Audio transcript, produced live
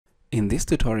In this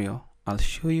tutorial, I'll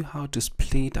show you how to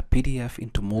split a PDF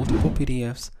into multiple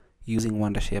PDFs using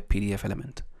Wondershare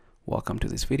PDFelement. Welcome to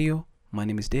this video. My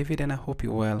name is David and I hope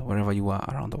you're well wherever you are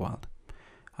around the world.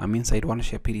 I'm inside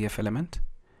Wondershare PDFelement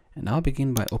and I'll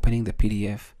begin by opening the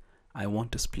PDF I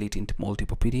want to split into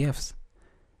multiple PDFs.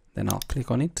 Then I'll click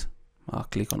on it. I'll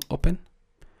click on open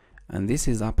and this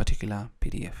is our particular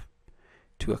PDF.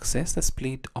 To access the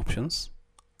split options,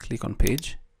 click on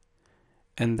page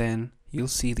and then you'll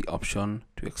see the option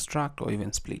to extract or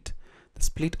even split. The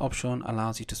split option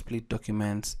allows you to split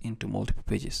documents into multiple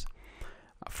pages.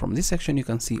 From this section you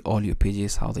can see all your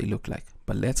pages, how they look like,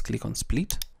 but let's click on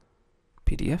split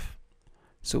PDF.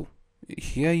 So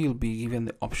here you'll be given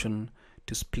the option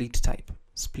to split type,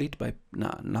 split by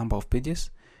number of pages,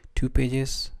 2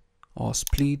 pages, or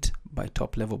split by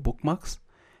top level bookmarks,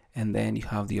 and then you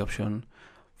have the option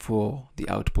for the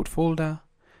output folder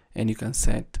and you can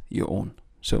set your own.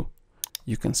 So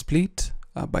you can split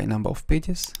by number of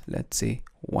pages, let's say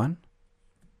 1,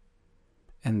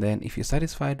 and then if you're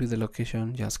satisfied with the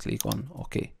location, just click on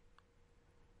OK,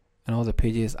 and all the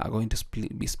pages are going to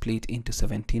be split into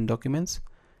 17 documents,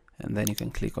 and then you can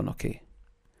click on OK,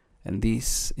 and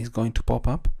this is going to pop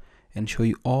up and show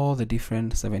you all the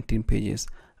different 17 pages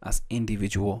as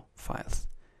individual files.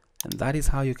 And that is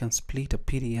how you can split a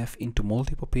PDF into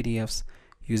multiple PDFs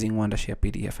using Wondershare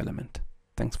PDFelement.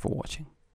 Thanks for watching.